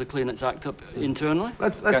been able to clean its act up internally.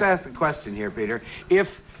 Let's ask the question here, Peter.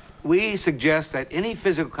 If we suggest that any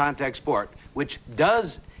physical contact sport which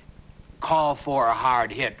does call for a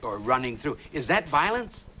hard hit or running through, is that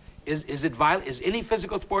violence? Is it violent? Is any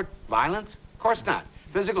physical sport violence? Of course not.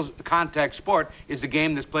 Physical contact sport is a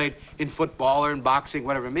game that's played in football or in boxing,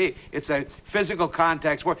 whatever it may be. It's a physical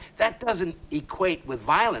contact sport. That doesn't equate with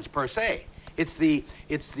violence per se. It's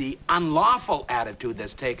the unlawful attitude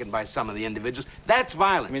that's taken by some of the individuals. That's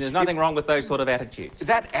violence. I mean, there's nothing wrong with those sort of attitudes.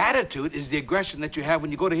 That attitude is the aggression that you have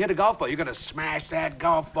when you go to hit a golf ball. You're going to smash that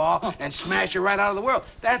golf ball and smash it right out of the world.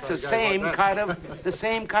 That's the same kind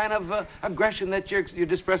of aggression that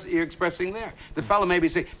you're expressing there. The fellow maybe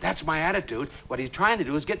say, that's my attitude. What he's trying to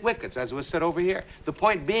do is get wickets, as was said over here. The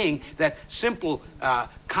point being that simple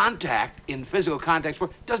contact in physical contact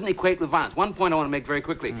sport doesn't equate with violence. One point I want to make very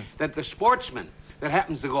quickly, that the sportsman that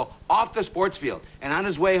happens to go off the sports field and on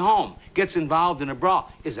his way home gets involved in a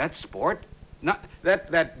brawl, is that sport? Not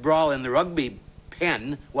that brawl in the rugby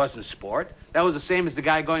pen wasn't sport. That was the same as the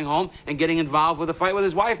guy going home and getting involved with a fight with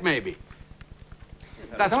his wife, maybe.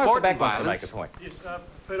 That's sport and violence. To make a point. Yes,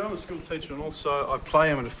 Pete, I'm a school teacher and also I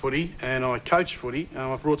play amateur footy and I coach footy.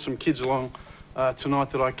 I've brought some kids along tonight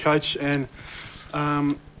that I coach, and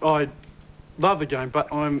I love the game,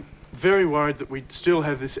 but I'm very worried that we still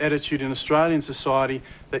have this attitude in Australian society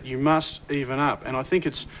that you must even up. And I think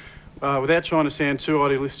it's, without trying to sound too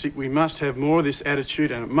idealistic, we must have more of this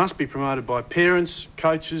attitude, and it must be promoted by parents,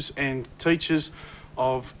 coaches and teachers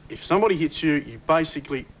of, if somebody hits you, you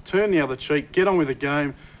basically turn the other cheek, get on with the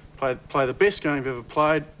game, play the best game you've ever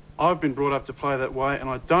played. I've been brought up to play that way, and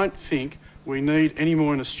I don't think we need any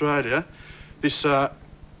more in Australia this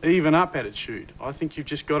even up attitude. I think you've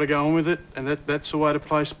just got to go on with it, and that's the way to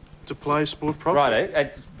play sport properly. Right,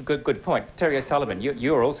 it's a good point. Terry O'Sullivan,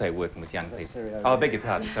 you're also working with young people. Oh, I beg your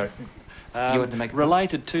pardon, sorry. You want to make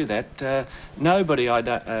related to that, nobody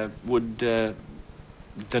would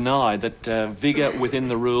deny that vigour within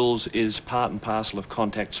the rules is part and parcel of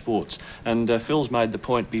contact sports. And Phil's made the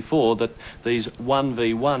point before that these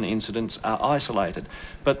 1v1 incidents are isolated.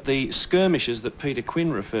 But the skirmishes that Peter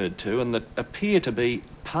Quinn referred to, and that appear to be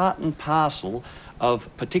part and parcel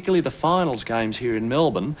of particularly the finals games here in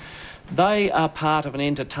Melbourne, they are part of an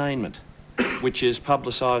entertainment which is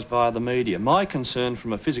publicised via the media. My concern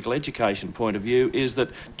from a physical education point of view is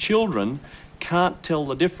that children can't tell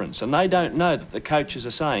the difference, and they don't know that the coaches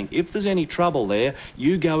are saying, if there's any trouble there,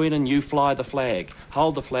 you go in and you fly the flag,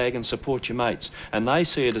 hold the flag and support your mates. And they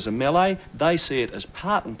see it as a melee, they see it as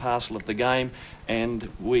part and parcel of the game, and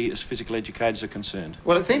we as physical educators are concerned.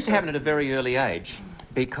 Well, it seems to happen at a very early age,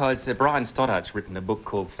 because Brian Stoddart's written a book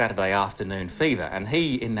called Saturday Afternoon Fever, and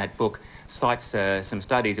he, in that book, cites some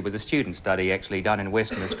studies. It was a student study actually done in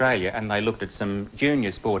Western Australia, and they looked at some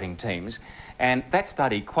junior sporting teams, and that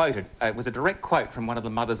study quoted, was a direct quote from one of the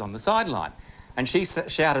mothers on the sideline, and she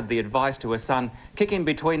shouted the advice to her son, kick him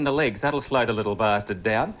between the legs, that'll slow the little bastard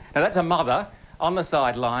down. Now that's a mother on the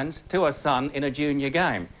sidelines to her son in a junior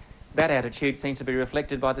game. That attitude seems to be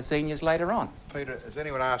reflected by the seniors later on. Peter, has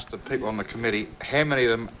anyone asked the people on the committee how many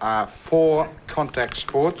of them are for contact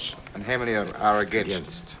sports and how many are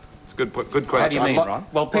against? It's a good question. How do you mean, Ron?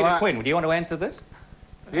 Well, Peter Quinn, do you want to answer this?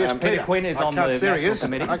 Yes, Peter Quinn is on the National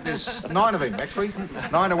Committee. There's 9 of him, actually.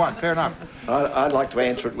 9 to 1, fair enough. I'd like to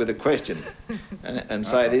answer it with a question and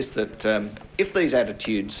say this, that if these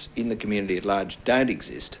attitudes in the community at large don't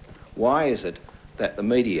exist, why is it that the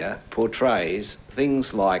media portrays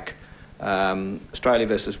things like Australia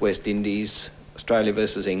versus West Indies, Australia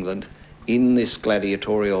versus England, in this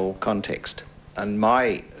gladiatorial context? And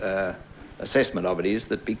my assessment of it is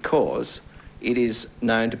that because it is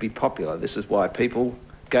known to be popular, this is why people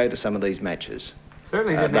go to some of these matches.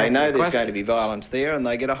 Certainly they know there's going to be violence there and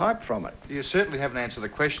they get a hype from it. You certainly haven't answered the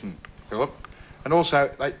question, Philip. And also,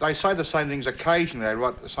 they say the same things occasionally. They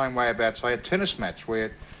write the same way about, say, a tennis match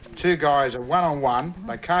where two guys are one-on-one,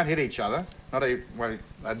 they can't hit each other, not even, well,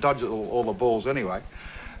 they dodge all the balls anyway,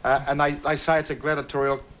 and they say it's a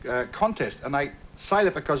gladiatorial contest, and they say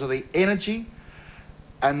that because of the energy,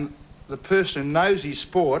 and the person who knows his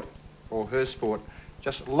sport, or her sport,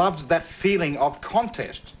 just loves that feeling of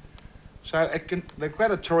contest. So the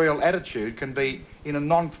gladiatorial attitude can be in a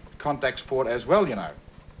non-contact sport as well, you know.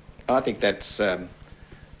 I think that's a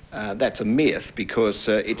myth, because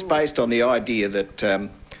it's based on the idea that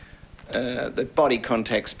that body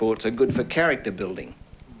contact sports are good for character building.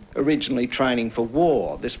 Originally training for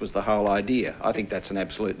war, this was the whole idea. I think that's an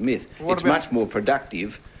absolute myth. It's much more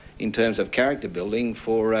productive in terms of character building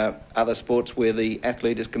for other sports where the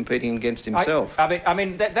athlete is competing against himself. I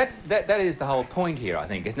mean that is the whole point here, I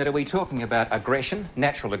think, isn't it? Are we talking about aggression,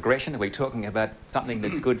 natural aggression? Are we talking about something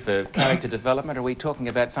that's good for character development? Are we talking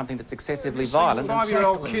about something that's excessively violent?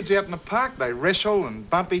 5-year-old kids out in the park, they wrestle and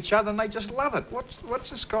bump each other and they just love it.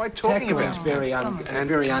 What's this guy talking about? Tackling's a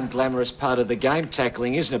very unglamorous part of the game,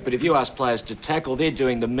 tackling, isn't it? But if you ask players to tackle, they're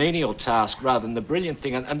doing the menial task rather than the brilliant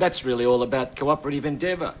thing, and that's really all about cooperative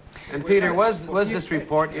endeavour. And Peter, was this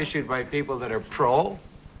report issued by people that are pro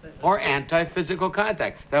or anti-physical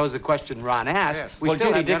contact? That was the question Ron asked. Yes. Well,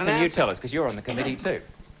 Judy Dixon, you tell us, because you're on the committee too.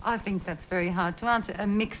 I think that's very hard to answer. A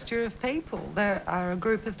mixture of people. There are a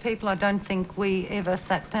group of people. I don't think we ever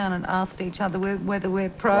sat down and asked each other whether we're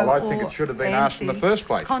pro or Well, I think it should have been asked in the first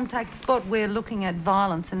place. Contact sport. We're looking at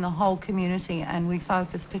violence in the whole community, and we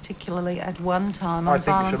focus particularly at one time on violence in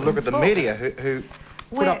sport. I think you should look at the media who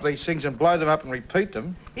put up these things and blow them up and repeat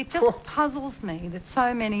them. It just puzzles me that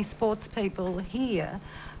so many sports people here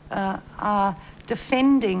are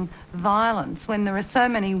defending violence when there are so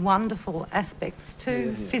many wonderful aspects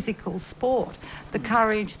to physical sport. The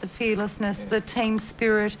courage, the fearlessness, the team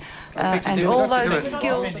spirit, and all those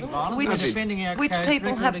skills which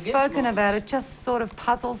people have spoken about. It just sort of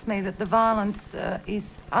puzzles me that the violence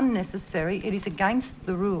is unnecessary. It is against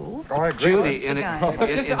the rules. I agree. Judy,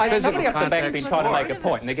 somebody up the back's been trying to make a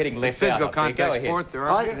point and they're getting left physical out. Contact sport, there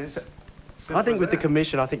are... I think with the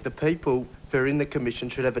commission, I think the people who are in the commission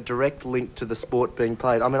should have a direct link to the sport being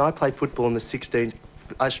played. I mean, I played football in the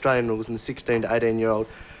Australian rules in the 16 to 18-year-old,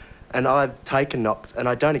 and I've taken knocks, and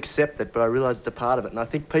I don't accept it, but I realise it's a part of it. And I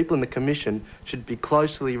think people in the commission should be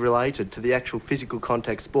closely related to the actual physical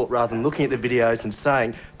contact sport rather than looking at the videos and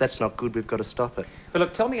saying, that's not good, we've got to stop it. But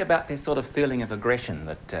look, tell me about this sort of feeling of aggression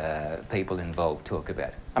that people involved talk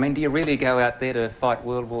about. I mean, do you really go out there to fight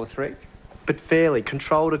World War III? But fairly,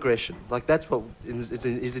 controlled aggression. Like, that's what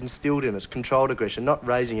is instilled in us, controlled aggression, not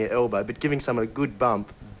raising your elbow, but giving someone a good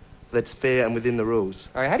bump that's fair and within the rules.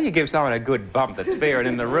 All right, how do you give someone a good bump that's fair and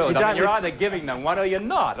in the rules? I mean, you're either giving them one or you're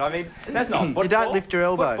not. I mean, that's not football. You don't lift your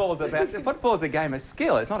elbow. Football's a game of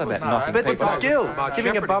skill. It's not about knocking people. But it's a skill.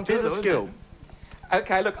 Giving a bump is a skill.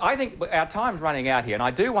 OK, look, I think our time's running out here, and I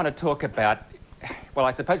do want to talk about... Well, I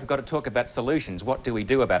suppose we've got to talk about solutions. What do we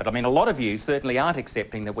do about it? I mean, a lot of you certainly aren't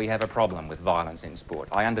accepting that we have a problem with violence in sport.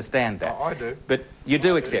 I understand that. I do. But you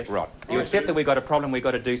do accept, Rod. You accept that we've got a problem, we've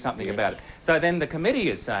got to do something about it. So then the committee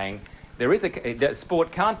is saying that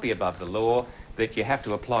sport can't be above the law, that you have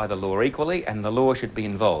to apply the law equally, and the law should be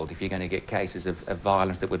involved if you're going to get cases of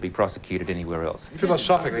violence that would be prosecuted anywhere else.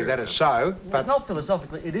 Philosophically, that is so, Well, but... it's not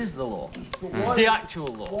philosophically, it is the law. It's the actual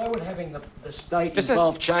law. Why would having the state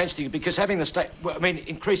involved change things? Because having the state, well, I mean,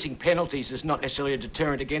 increasing penalties is not necessarily a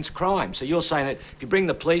deterrent against crime. So you're saying that if you bring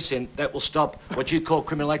the police in, that will stop what you call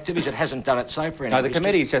criminal activities. It hasn't done it so far. No, the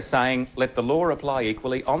committee's just saying let the law apply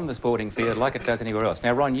equally on the sporting field like it does anywhere else.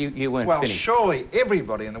 Now, Ron, you weren't finished. Well, surely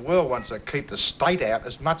everybody in the world wants to keep the state out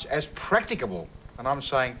as much as practicable. And I'm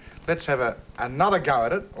saying let's have another go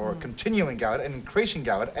at it, or a continuing go at it, an increasing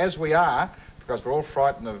go at it, as we are, because we're all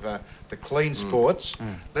frightened of the clean sports.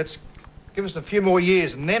 Let's give us a few more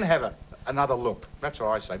years and then have another look. That's what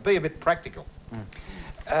I say. Be a bit practical.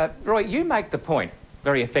 Roy, you make the point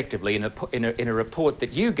very effectively in a report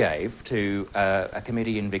that you gave to a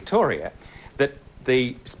committee in Victoria that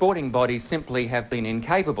the sporting bodies simply have been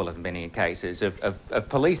incapable in many cases of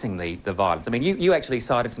policing the violence. I mean, you actually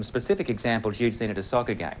cited some specific examples you'd seen at a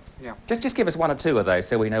soccer game. Yeah. Just give us one or two of those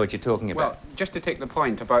so we know what you're talking about. Well, just to take the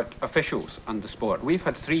point about officials and the sport, we've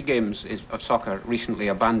had 3 games of soccer recently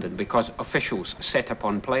abandoned because officials set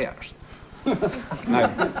upon players. Now,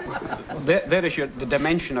 there is the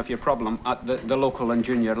dimension of your problem at the local and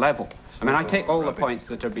junior level. I mean, I take all the points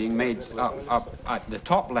that are being made up at the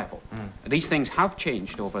top level. These things have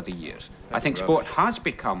changed over the years. I think sport has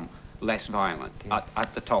become less violent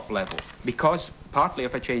at the top level because partly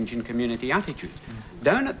of a change in community attitudes.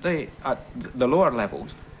 Down at the lower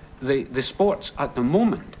levels, the sports at the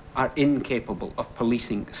moment are incapable of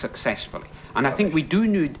policing successfully. And I think we do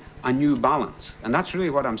need a new balance. And that's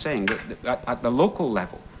really what I'm saying, that at the local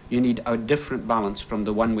level, you need a different balance from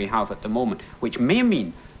the one we have at the moment, which may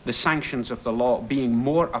mean the sanctions of the law being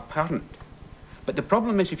more apparent. But the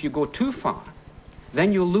problem is if you go too far,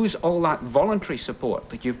 then you'll lose all that voluntary support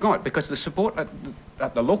that you've got, because the support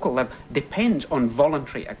at the local level depends on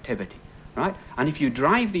voluntary activity, right? And if you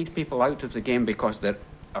drive these people out of the game because they're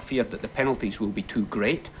afeard that the penalties will be too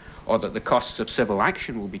great or that the costs of civil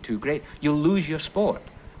action will be too great, you'll lose your sport.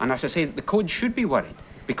 And as I say, the code should be worried,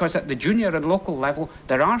 because at the junior and local level,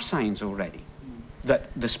 there are signs already that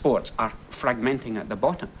the sports are fragmenting at the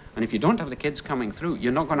bottom. And if you don't have the kids coming through,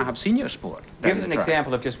 you're not going to have senior sport. Give us an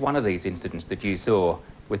example of just one of these incidents that you saw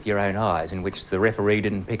with your own eyes, in which the referee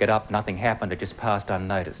didn't pick it up, nothing happened, it just passed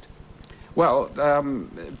unnoticed. Well,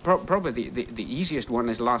 probably the easiest one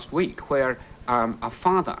is last week, where a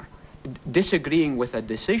father, disagreeing with a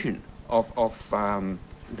decision of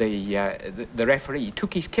the referee,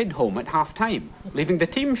 took his kid home at half-time, leaving the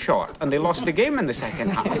team short, and they lost the game in the second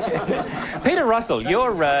half. Peter Russell,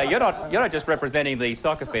 you're not just representing the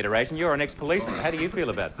Soccer Federation, you're an ex-policeman. How do you feel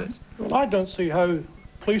about this? Well, I don't see how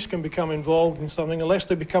police can become involved in something unless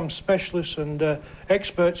they become specialists and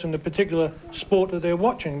experts in the particular sport that they're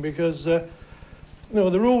watching, because you know,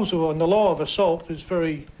 the rules and the law of assault is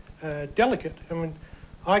very delicate. I mean,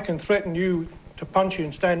 I can threaten you to punch you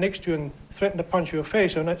and stand next to you and threaten to punch your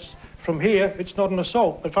face, and it's from here, it's not an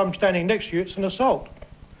assault. But if I'm standing next to you, it's an assault.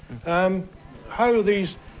 How are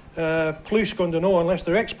these police going to know, unless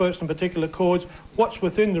they're experts in particular codes, what's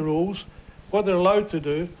within the rules, what they're allowed to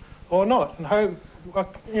do or not? And how,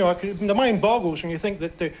 you know, the mind boggles when you think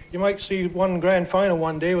that you might see one grand final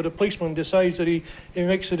one day where the policeman decides that he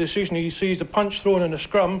makes a decision, he sees a punch thrown in a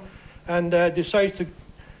scrum and decides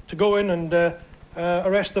to go in and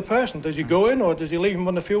arrest the person. Does he go in, or does he leave him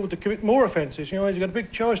on the field to commit more offences? You know, he's got a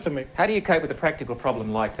big choice to make. How do you cope with a practical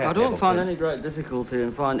problem like that? I don't find any great difficulty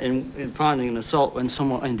in finding an assault when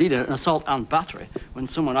someone, indeed an assault and battery, when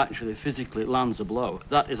someone actually physically lands a blow.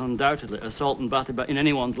 That is undoubtedly assault and battery, but in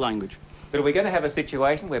anyone's language. But are we going to have a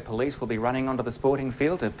situation where police will be running onto the sporting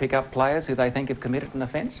field to pick up players who they think have committed an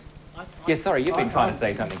offence? Yes, sorry, you've been trying to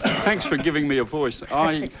say something. Thanks for giving me a voice.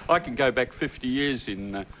 I can go back 50 years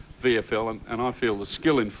in VFL, and I feel the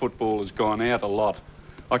skill in football has gone out a lot.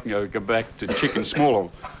 I can go back to Chicken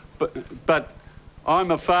Small. But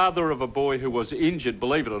I'm a father of a boy who was injured,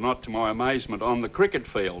 believe it or not, to my amazement, on the cricket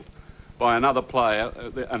field by another player,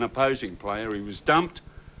 an opposing player. He was dumped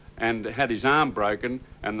and had his arm broken,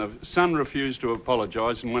 and the son refused to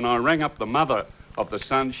apologise. And when I rang up the mother of the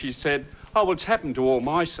son, she said, "Oh, well, it's happened to all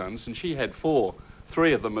my sons," and she had 4.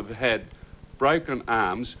 3 of them have had broken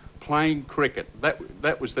arms playing cricket.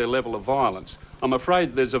 That was their level of violence. I'm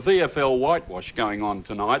afraid there's a VFL whitewash going on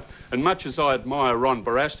tonight, and much as I admire Ron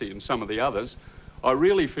Barassi and some of the others, I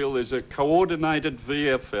really feel there's a coordinated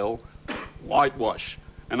VFL whitewash.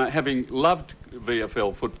 And having loved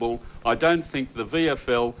VFL football, I don't think the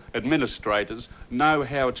VFL administrators know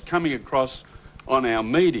how it's coming across on our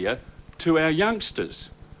media to our youngsters.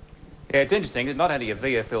 Yeah, it's interesting. It's not only a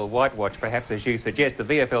VFL whitewash, perhaps, as you suggest. The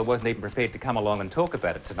VFL wasn't even prepared to come along and talk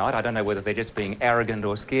about it tonight. I don't know whether they're just being arrogant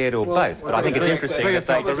or scared or both, but I think it's interesting that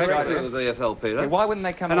they just director of the VFL, Peter. Yeah, why wouldn't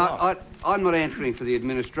they come along? I'm not answering for the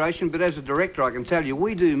administration, but as a director, I can tell you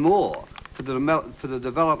we do more for the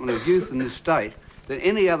development of youth in this state than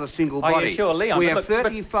any other single body. Oh, yeah, sure, Leon. We have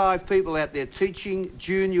 35 people out there teaching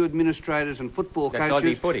junior administrators and football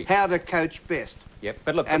coaches how to coach best. Yep,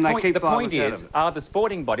 but look, and the point is, are the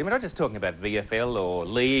sporting bodies, we're not just talking about VFL or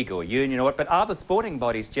league or union or what, but are the sporting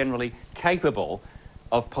bodies generally capable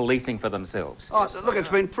of policing for themselves? Oh, look, it's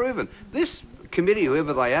been proven. This committee,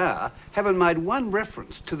 whoever they are, haven't made one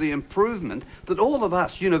reference to the improvement that all of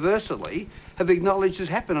us universally have acknowledged has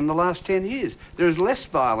happened in the last 10 years. There is less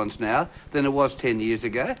violence now than there was 10 years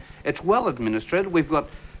ago. It's well administered. We've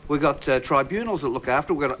got tribunals that look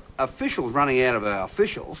after. We've got officials running out of our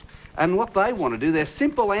officials. And what they want to do, their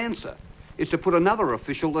simple answer, is to put another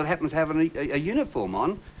official that happens to have a uniform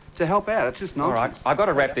on to help out. It's just nonsense. All right, I've got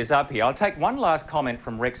to wrap this up here. I'll take one last comment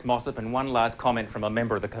from Rex Mossop and one last comment from a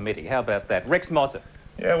member of the committee. How about that? Rex Mossop.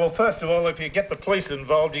 Yeah, well, first of all, if you get the police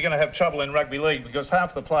involved, you're going to have trouble in rugby league because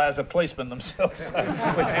half the players are policemen themselves.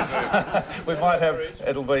 We might have,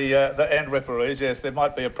 it'll be, and referees, yes, there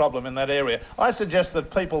might be a problem in that area. I suggest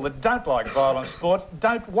that people that don't like violent sport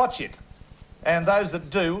don't watch it. And those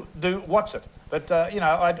that do watch it. But, you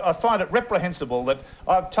know, I find it reprehensible that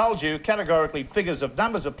I've told you categorically figures of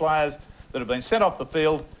numbers of players that have been sent off the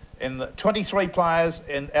field, in the 23 players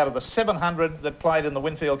out of the 700 that played in the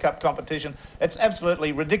Winfield Cup competition. It's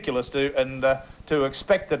absolutely ridiculous to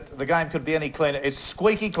expect that the game could be any cleaner. It's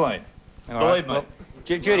squeaky clean, believe me. Well,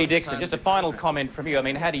 Judy Dixon, just a final comment from you. I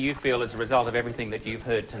mean, how do you feel as a result of everything that you've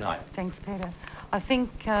heard tonight? Thanks, Peter. I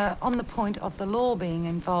think on the point of the law being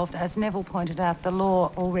involved, as Neville pointed out, the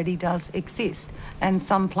law already does exist and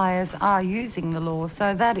some players are using the law,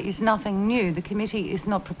 so that is nothing new. The committee is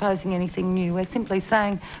not proposing anything new. We're simply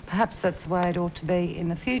saying perhaps that's the way it ought to be in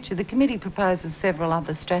the future. The committee proposes several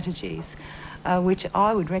other strategies which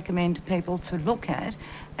I would recommend to people to look at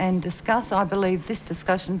and discuss. I believe this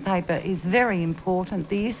discussion paper is very important.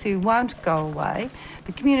 The issue won't go away.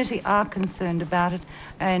 The community are concerned about it,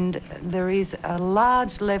 and there is a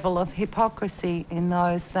large level of hypocrisy in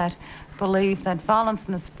those that believe that violence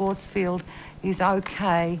in the sports field is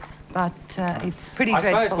okay, but it's pretty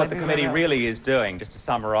dreadful. I suppose what the committee really is doing, just to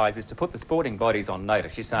summarise, is to put the sporting bodies on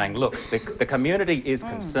notice. She's saying, look, the community is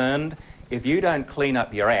concerned. If you don't clean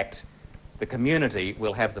up your act, the community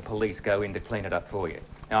will have the police go in to clean it up for you.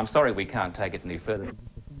 Now, I'm sorry we can't take it any further.